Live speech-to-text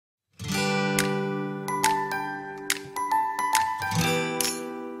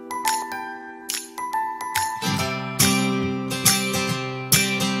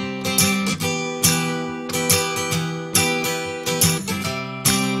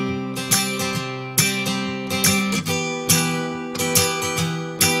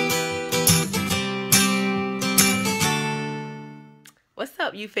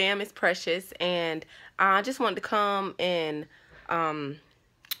you, fam? It's Precious, and I just wanted to come and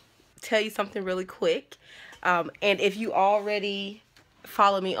tell you something really quick. And if you already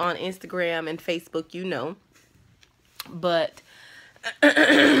follow me on Instagram and Facebook, you know. But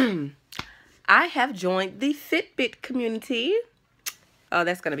I have joined the Fitbit community. Oh,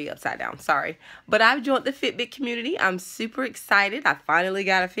 that's going to be upside down. Sorry. But I've joined the Fitbit community. I'm super excited. I finally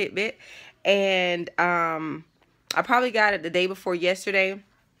got a Fitbit. And I probably got it the day before yesterday.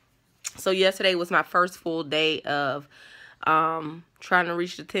 So yesterday was my first full day of trying to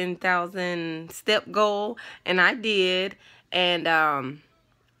reach the 10,000 step goal. And I did. And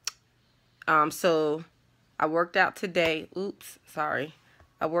so I worked out today. Oops, sorry.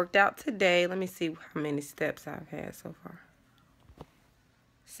 I worked out today. Let me see how many steps I've had so far.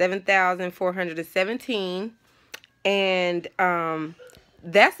 7,417, and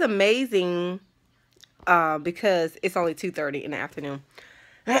that's amazing because it's only 2:30 in the afternoon.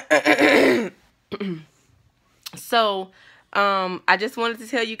 So I just wanted to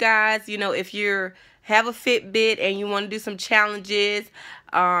tell you guys, you know, if you have a Fitbit and you want to do some challenges,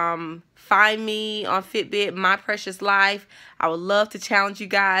 find me on Fitbit, My Precious Life. I would love to challenge you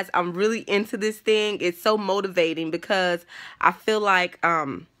guys. I'm really into this thing. It's so motivating because I feel like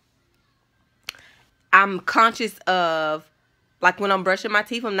I'm conscious of, like, when I'm brushing my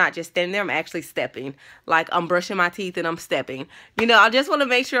teeth, I'm not just standing there, I'm actually stepping. Like, I'm brushing my teeth and I'm stepping. You know, I just want to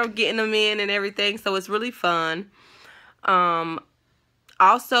make sure I'm getting them in and everything, so it's really fun.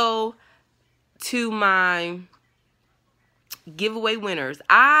 Also, to my giveaway winners,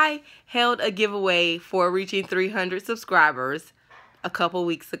 I held a giveaway for reaching 300 subscribers a couple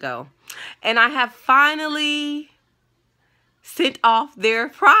weeks ago, and I have finally sent off their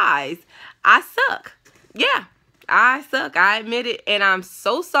prize. I suck. Yeah, I suck. I admit it, and I'm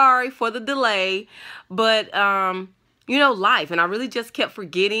so sorry for the delay, but you know, life, and I really just kept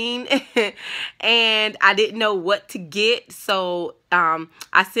forgetting and I didn't know what to get, so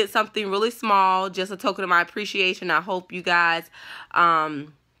I sent something really small, just a token of my appreciation. I hope you guys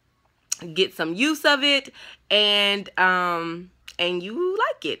get some use of it, and you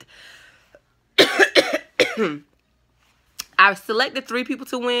like it. I've selected 3 people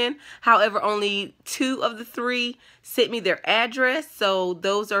to win. However, only 2 of the 3 sent me their address, so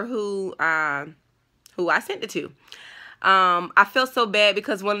those are who I sent it to. I felt so bad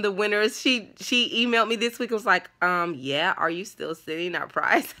because one of the winners, she emailed me this week and was like, yeah, are you still sending our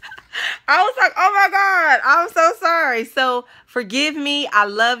prize? I was like, oh my God, I'm so sorry. So forgive me. I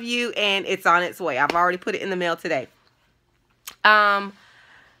love you, and it's on its way. I've already put it in the mail today.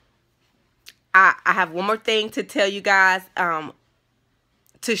 I have one more thing to tell you guys,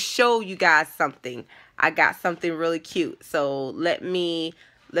 to show you guys something. I got something really cute. So let me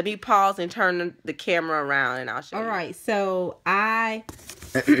pause and turn the camera around and I'll show you. All right, so I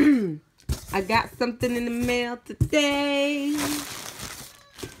got something in the mail today.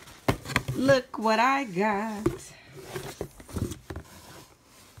 Look what I got.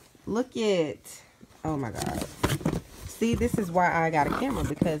 Look it. Oh my God. See, this is why I got a camera,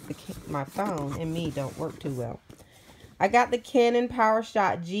 because my phone and me don't work too well. I got the Canon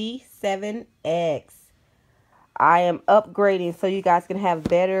Powershot G7X. I am upgrading so you guys can have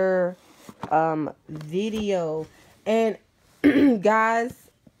better video. And guys,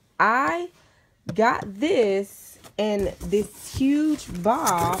 I got this in this huge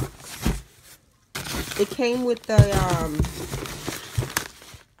box. It came with the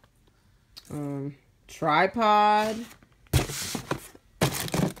tripod,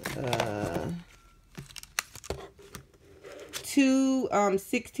 2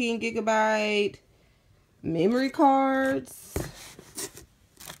 16GB memory cards.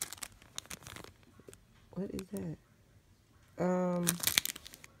 What is that?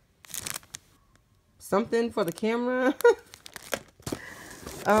 Something for the camera.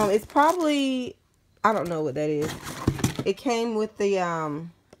 It's probably, I don't know what that is. It came with the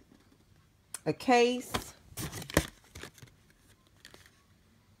a case,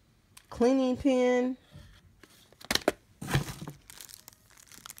 cleaning pen,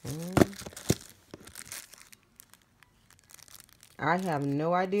 I have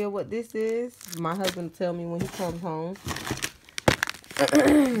no idea what this is. My husband will tell me when he comes home.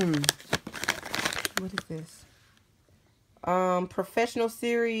 What is this? Professional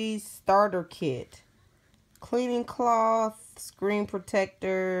Series Starter Kit. Cleaning cloth, screen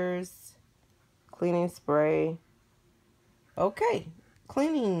protectors, cleaning spray. Okay,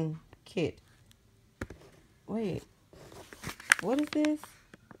 cleaning kit. Wait, what is this?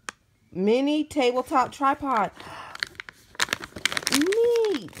 Mini tabletop tripod.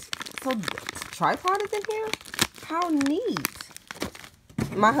 Neat. So tripod is in here? How neat.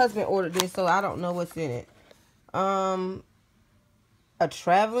 My husband ordered this, so I don't know what's in it. A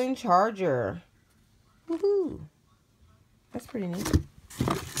traveling charger. Woohoo. That's pretty neat.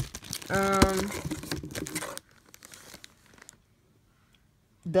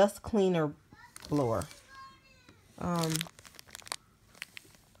 Dust cleaner blower.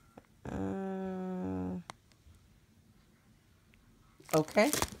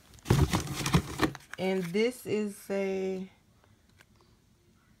 Okay. And this is a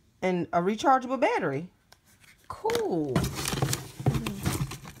rechargeable battery. Cool.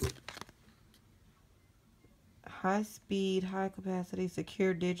 High speed, high capacity,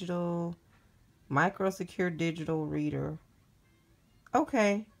 secure digital, micro secure digital reader.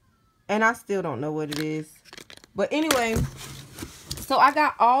 Okay. And I still don't know what it is. But anyway, so I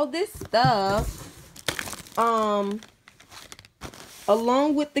got all this stuff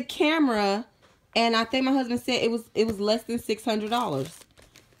along with the camera, and I think my husband said it was less than $600.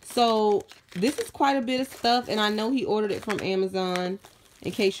 So this is quite a bit of stuff, and I know he ordered it from Amazon,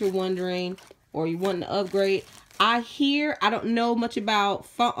 in case you're wondering, or you want to upgrade. I don't know much about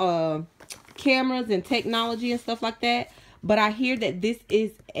cameras and technology and stuff like that, but I hear that this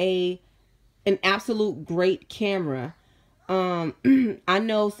is an absolute great camera. I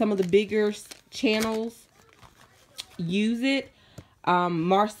know some of the bigger channels use it.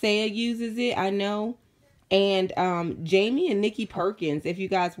 Marcella uses it, I know. And Jamie and Nikki Perkins, if you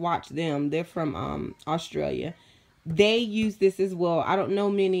guys watch them, they're from Australia. They use this as well. I don't know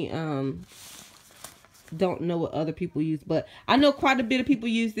many, don't know what other people use, but I know quite a bit of people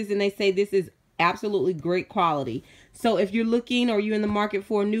use this, and they say this is absolutely great quality. So if you're looking, or you're in the market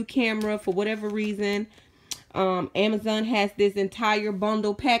for a new camera for whatever reason, Amazon has this entire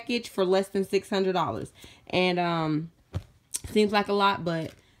bundle package for less than $600. And seems like a lot,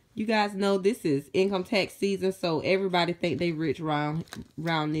 but you guys know this is income tax season, so everybody think they rich around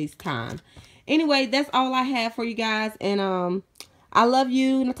this time. Anyway, that's all I have for you guys, and I love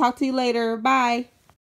you, and I'll talk to you later. Bye.